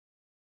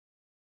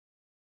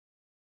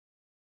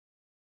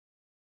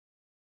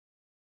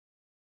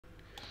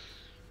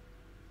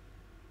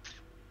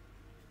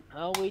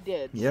Well, we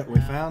did. Yep, we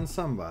found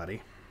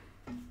somebody.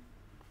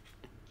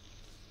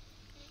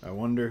 I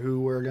wonder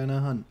who we're gonna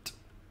hunt.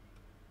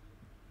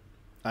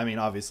 I mean,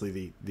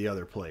 obviously the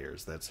other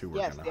players. That's who we're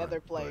gonna hunt. Yes, the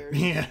other players.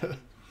 Yeah.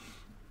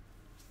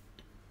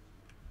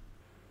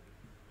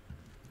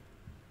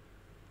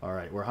 All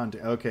right, we're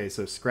hunting. Okay,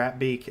 so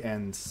Scrapbeak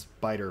and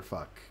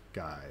Spiderfuck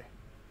guy,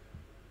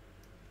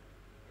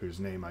 whose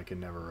name I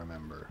can never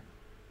remember.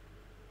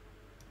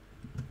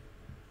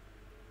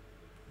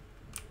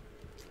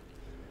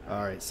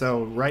 All right,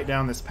 so right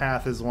down this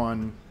path is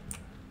one.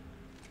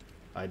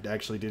 I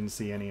actually didn't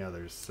see any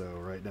others, so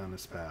right down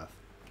this path.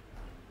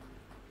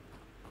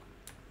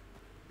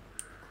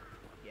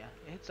 Yeah,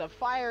 it's a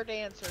fire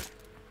dancer.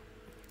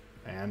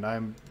 And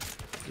I'm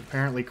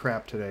apparently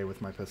crap today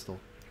with my pistol.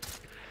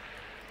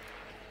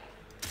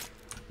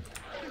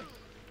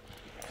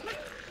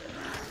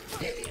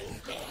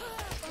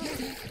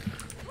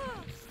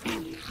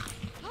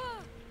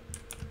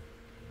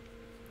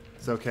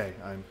 It's okay.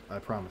 I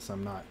promise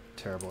I'm not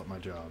terrible at my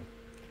job.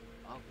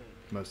 Okay.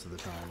 Most of the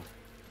time.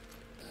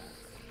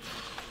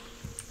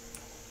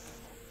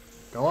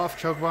 Go off,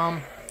 choke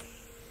bomb.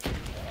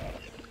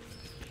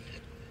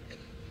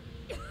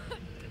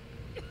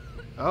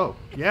 Oh,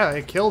 yeah,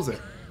 it kills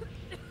it.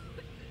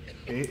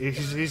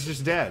 He's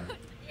just dead.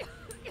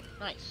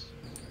 Nice.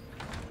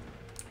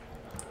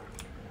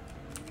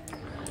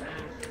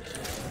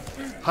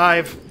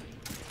 Hive.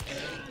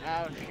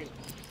 Oh, shoot.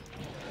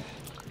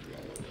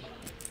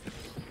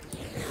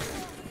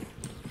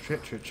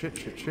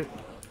 Shit.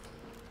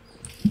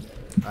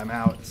 I'm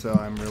out, so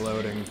I'm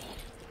reloading.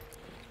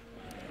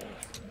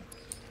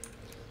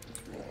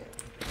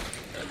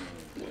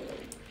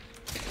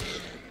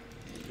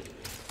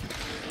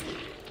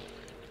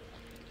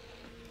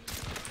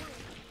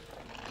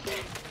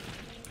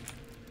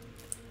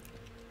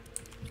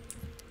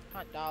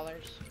 Hunt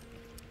dollars.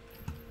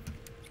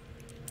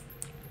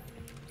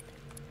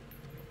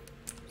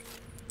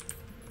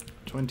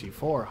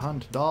 $24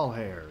 hunt doll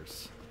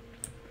hairs.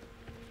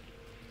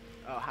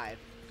 Oh, hive.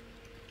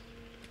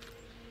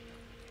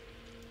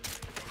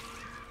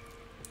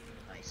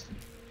 Nice.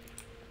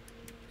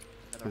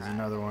 There's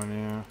another one,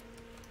 yeah.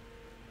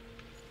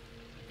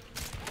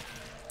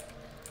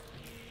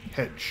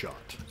 Headshot.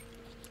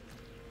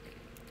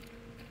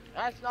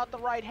 That's not the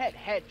right head.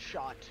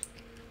 Headshot.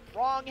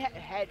 Wrong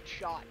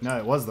headshot. No,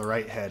 it was the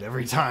right head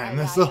every time.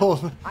 I This whole.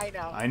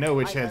 know. I know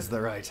which head's the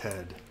right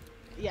head.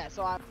 Yeah,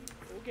 so I'm...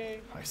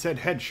 Okay. I said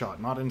headshot,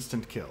 not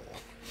instant kill.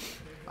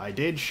 I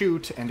did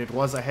shoot, and it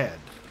was a head.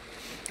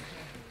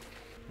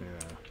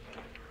 Yeah.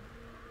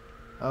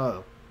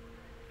 Oh.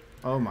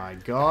 Oh my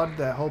god,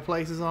 that whole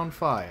place is on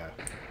fire.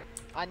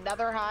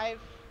 Another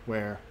hive.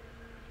 Where?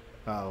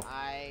 Oh.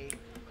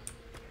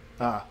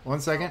 Ah,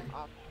 1 second.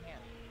 Oh, man.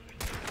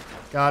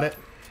 Got it.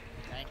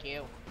 Thank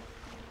you.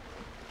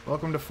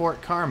 Welcome to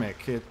Fort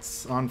Karmic.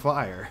 It's on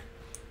fire.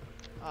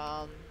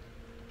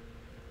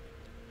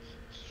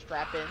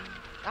 Strap in.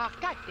 Ah,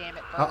 god damn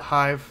it.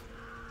 Hive.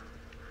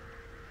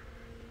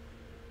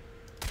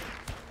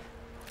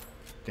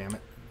 Damn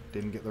it.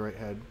 Didn't get the right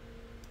head.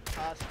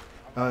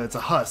 Oh, it's a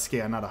husk.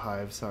 Yeah, not a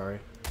hive. Sorry.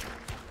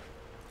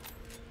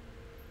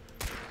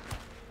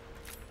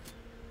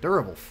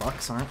 Durable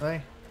fucks, aren't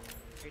they?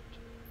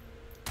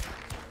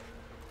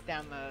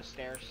 Down the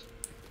stairs.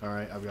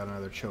 Alright, I've got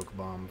another choke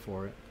bomb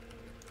for it.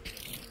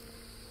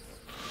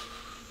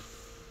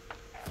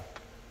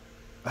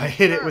 I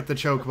hit it with the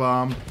choke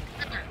bomb.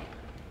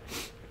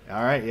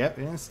 Alright, yep,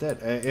 instead.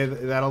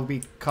 That'll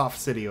be Cough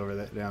City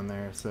over down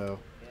there, so.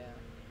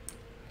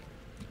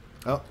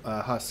 Yeah.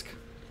 Oh, husk.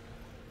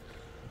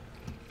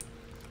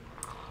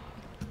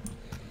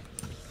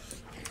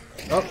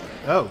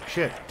 Oh,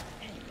 shit.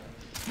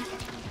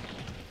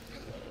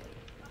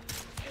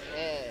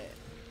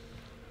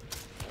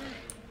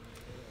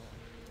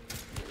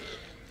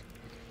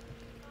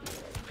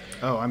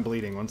 Oh, I'm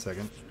bleeding. 1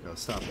 second. Gotta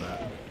stop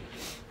that.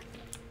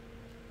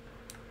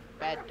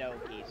 Bad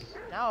doggies.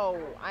 No,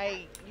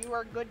 you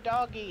are good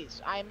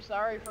doggies. I'm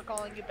sorry for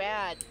calling you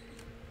bad.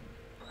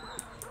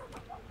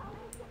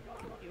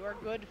 You are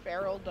good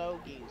feral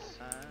doggies.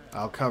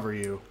 I'll cover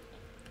you.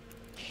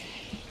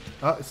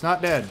 Oh, it's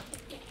not dead.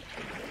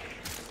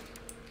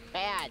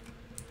 Bad.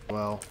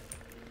 Well.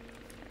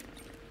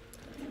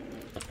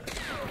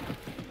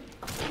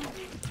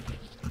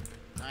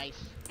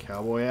 Nice.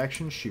 Cowboy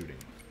action shooting.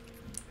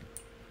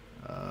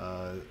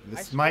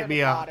 This might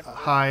be a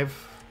hive.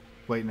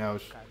 Wait, no.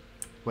 Okay.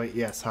 Wait,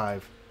 yes,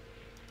 hive.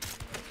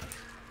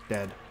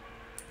 Dead.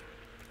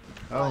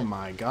 Oh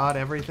my god,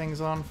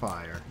 everything's on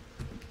fire.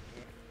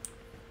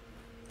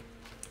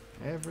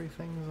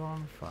 Everything's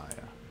on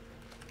fire.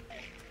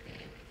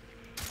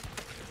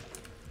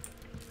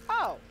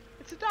 Oh,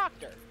 it's a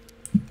doctor.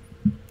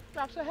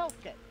 Drops a health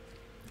kit.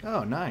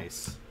 Oh,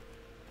 nice.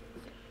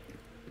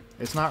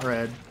 It's not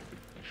red,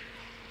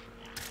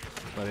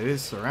 but it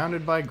is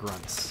surrounded by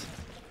grunts.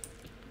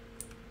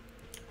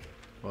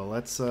 Well,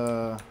 let's,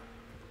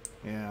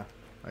 yeah,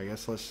 I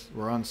guess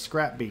we're on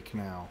Scrapbeak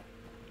now.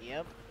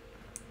 Yep.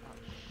 Oh,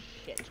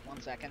 shit.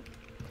 1 second.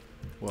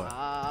 What?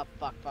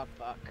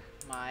 Fuck.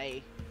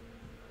 My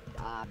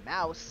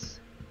mouse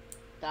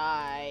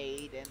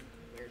died, and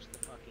where's the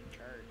fucking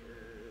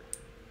charger?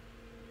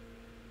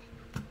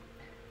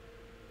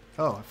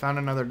 Oh, I found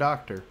another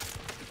doctor.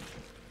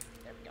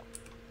 There we go.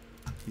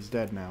 He's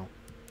dead now.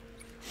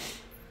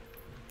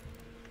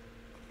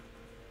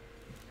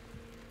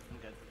 I'm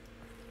good.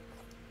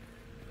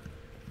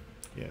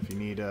 Yeah, if you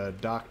need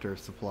doctor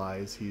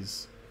supplies,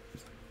 he's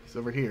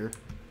over here.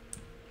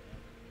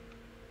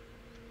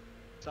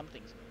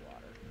 Something's in the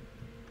water.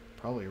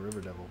 Probably a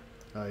river devil.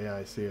 Oh yeah,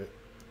 I see it.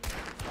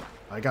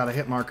 I got a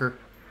hit marker.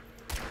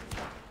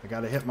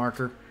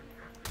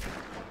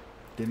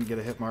 Didn't get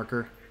a hit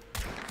marker.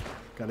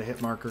 Got a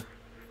hit marker.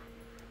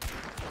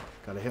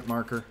 Got a hit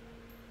marker.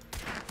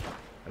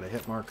 Got a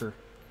hit marker.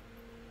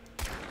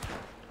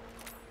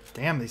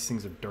 Damn, these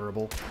things are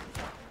durable.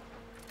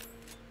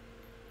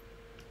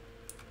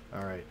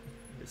 Alright.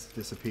 It's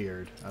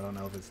disappeared. I don't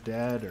know if it's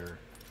dead or...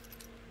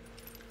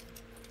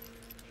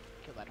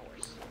 Kill that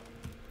horse.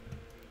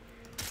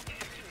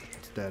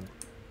 It's dead.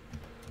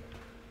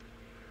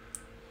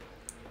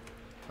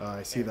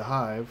 I see the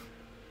hive.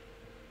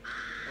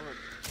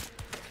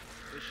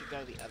 We should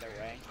go the other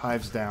way.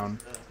 Hive's down.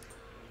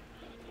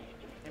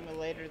 The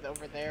immolator's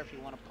over there if you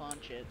want to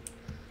punch it.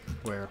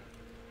 Where?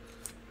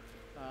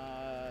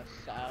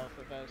 South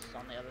of us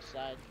on the other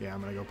side. Yeah,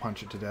 I'm gonna go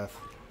punch it to death.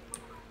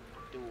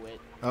 Do it.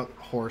 Oh,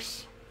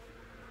 horse.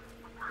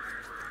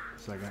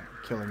 Second,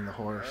 killing the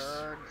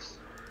horse. Birds.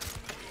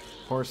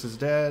 Horse is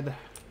dead.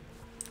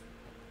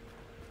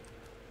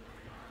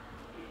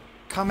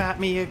 Come at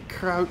me, you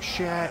crouch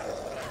shat.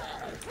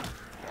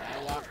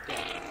 I walked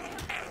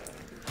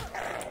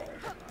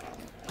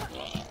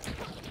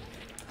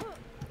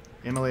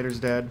in. Immolator's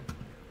dead.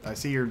 I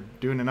see you're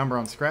doing a number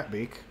on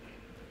Scrapbeak.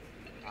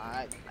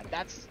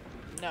 That's...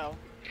 no.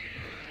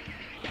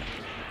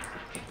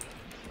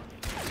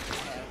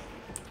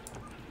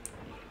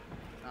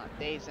 Not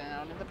days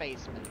down in the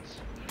basement.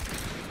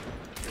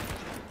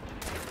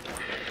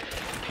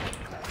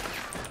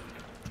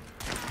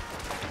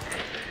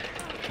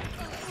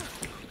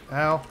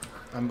 Ow.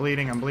 I'm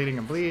bleeding. And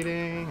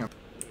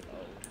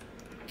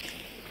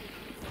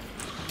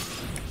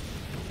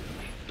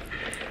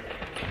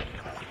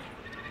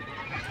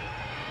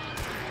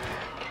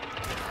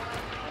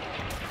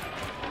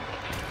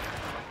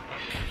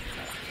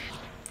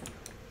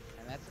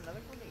that's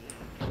another grenade.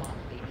 Come on,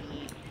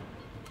 baby.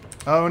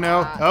 Oh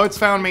no. Oh, it's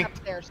found me.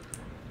 Upstairs.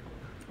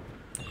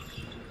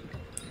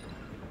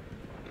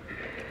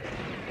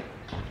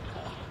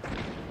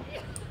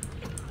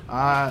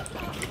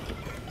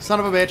 Son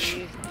of a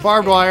bitch.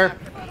 Barbed wire.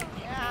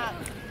 Yeah.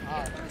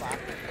 Oh, fuck.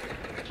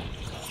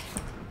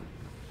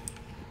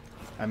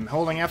 I'm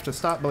holding F to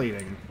stop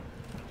bleeding.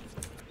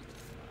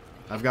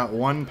 I've got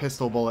one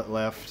pistol bullet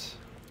left.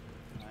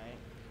 Right.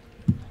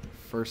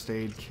 First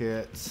aid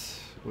kit,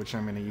 which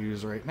I'm going to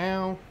use right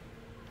now.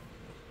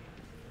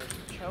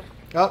 Choke.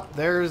 Oh,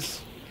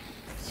 there's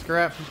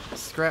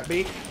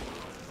Scrapbeak.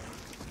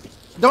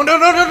 No,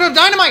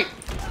 dynamite!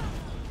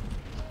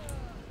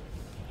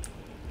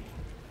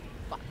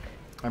 Fuck.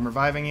 I'm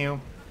reviving you.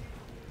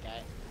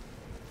 Okay.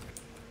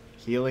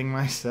 Healing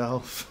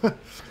myself.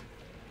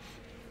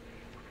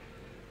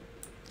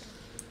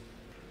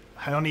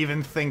 I don't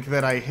even think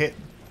that I hit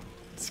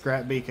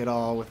Scrapbeak at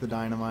all with the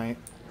dynamite.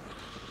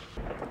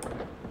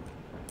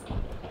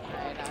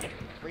 Alright, I'm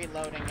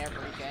reloading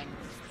everything.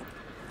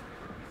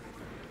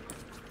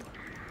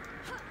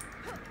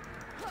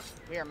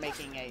 We are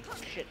making a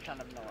shit ton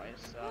of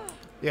noise, so...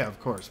 Yeah, of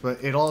course,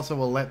 but it also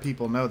will let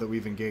people know that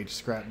we've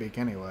engaged Scrapbeak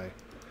anyway.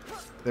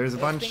 There's a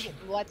bunch... I think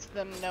it lets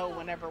them know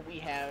whenever we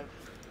have...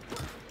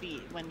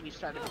 when we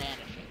started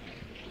vanishing.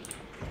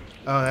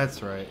 Oh,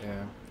 that's right,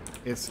 yeah.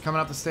 It's coming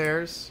up the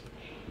stairs.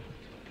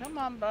 Come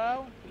on,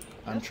 Bo.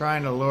 I'm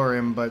trying to lure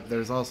him, but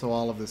there's also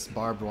all of this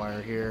barbed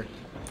wire here.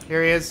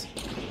 Here he is.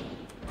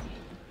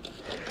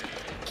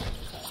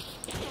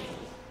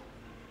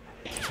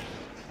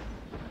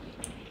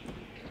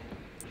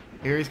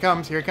 Here he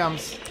comes.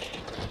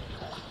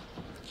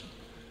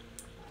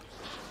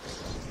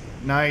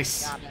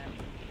 Nice. Got him.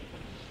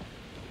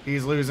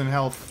 He's losing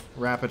health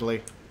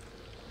rapidly.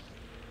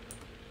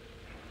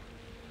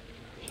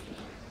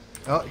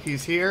 Oh,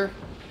 he's here.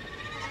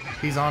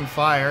 He's on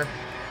fire.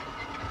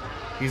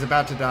 He's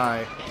about to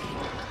die.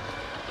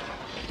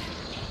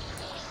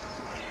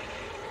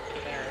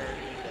 There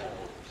he goes.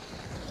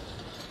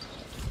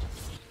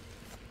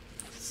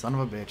 Son of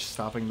a bitch,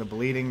 stopping the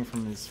bleeding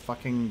from his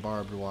fucking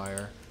barbed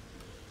wire.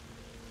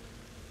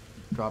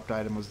 Dropped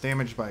item was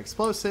damaged by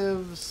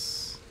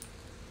explosives.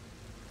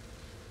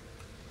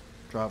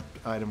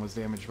 Dropped item was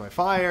damaged by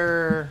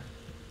fire.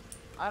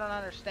 I don't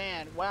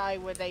understand. Why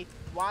would that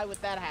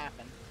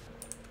happen?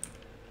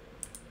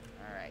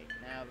 Alright,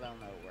 now they'll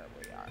know where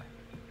we are.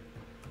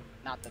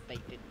 Not that they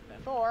didn't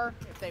before,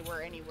 if they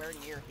were anywhere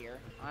near here.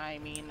 I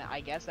mean,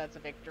 I guess that's a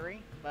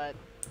victory, but...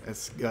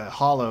 It's a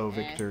hollow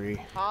victory.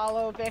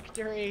 Hollow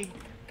victory!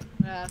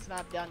 It's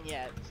not done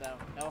yet, so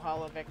no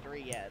hollow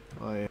victory yet.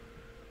 Oh, yeah.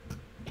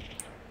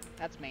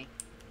 That's me.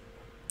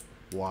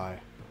 Why?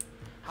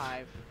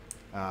 Hive.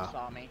 Ah,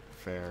 Saw me.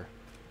 fair.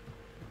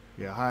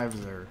 Yeah,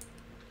 hives are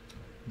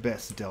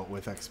best dealt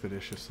with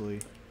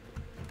expeditiously.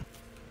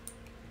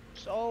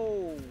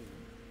 So,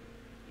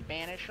 you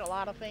banish a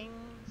lot of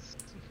things?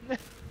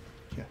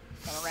 Yeah.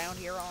 Come around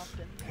here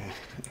often?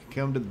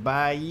 Come to the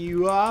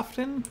Bayou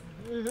often?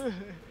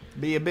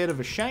 Be a bit of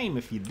a shame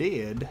if you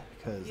did,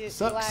 because it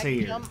sucks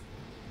here.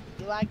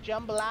 You like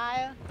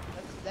jambalaya?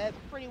 That's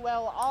pretty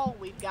well all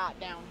we've got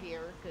down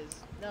here, because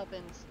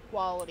nothing's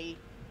quality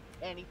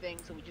anything,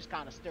 so we just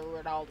kind of stir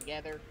it all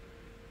together.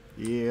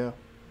 Yeah.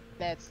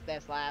 That's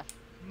life.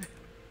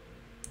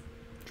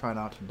 Try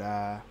not to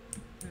die.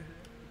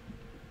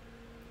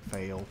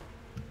 Fail.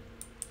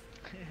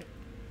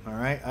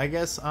 Alright, I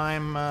guess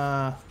I'm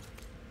gonna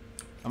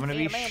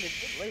be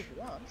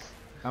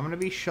I'm gonna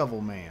be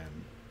Shovel Man.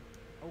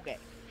 Okay.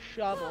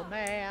 Shovel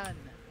Man.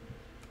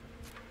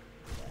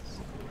 Yes.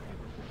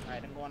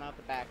 Alright, I'm going out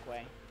the back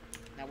way.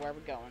 Now where are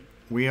we going?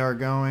 We are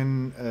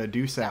going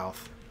due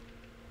south.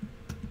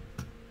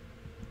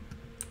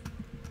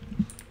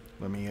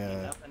 Let me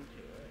Nothing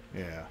to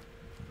it. yeah.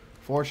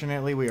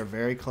 Fortunately, we are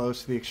very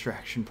close to the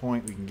extraction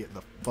point. We can get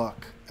the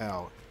fuck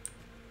out.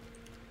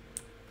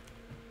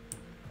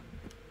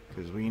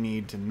 Because we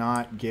need to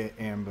not get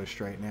ambushed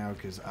right now,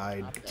 because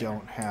I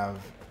don't have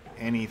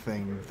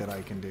anything that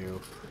I can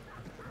do.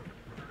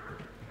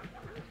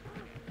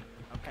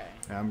 Okay.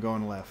 I'm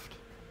going left.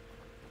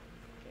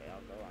 Okay,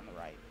 I'll go on the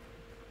right.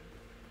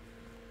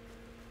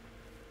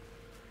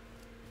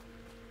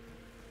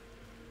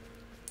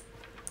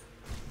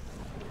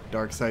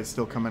 Dark sight's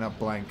still coming up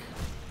blank.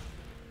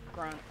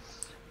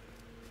 Grunts.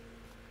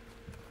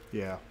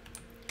 Yeah.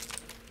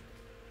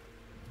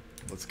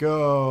 Let's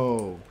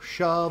go!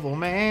 Shovel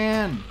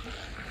Man!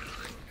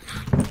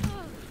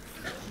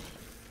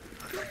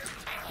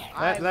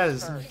 That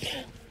is...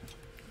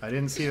 I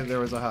didn't see that there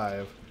was a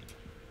hive.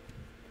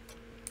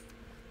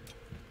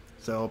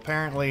 So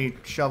apparently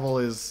shovel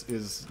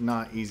is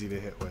not easy to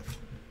hit with.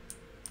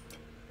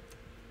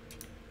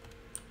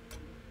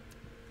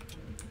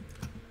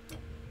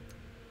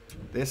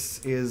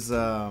 This is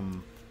a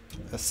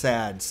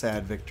sad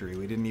victory.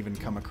 We didn't even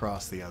come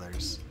across the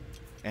others.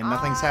 And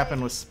nothing's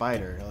happened with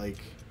Spider. Like,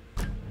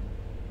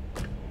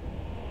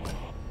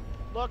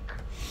 look,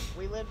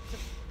 we live to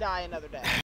die another day.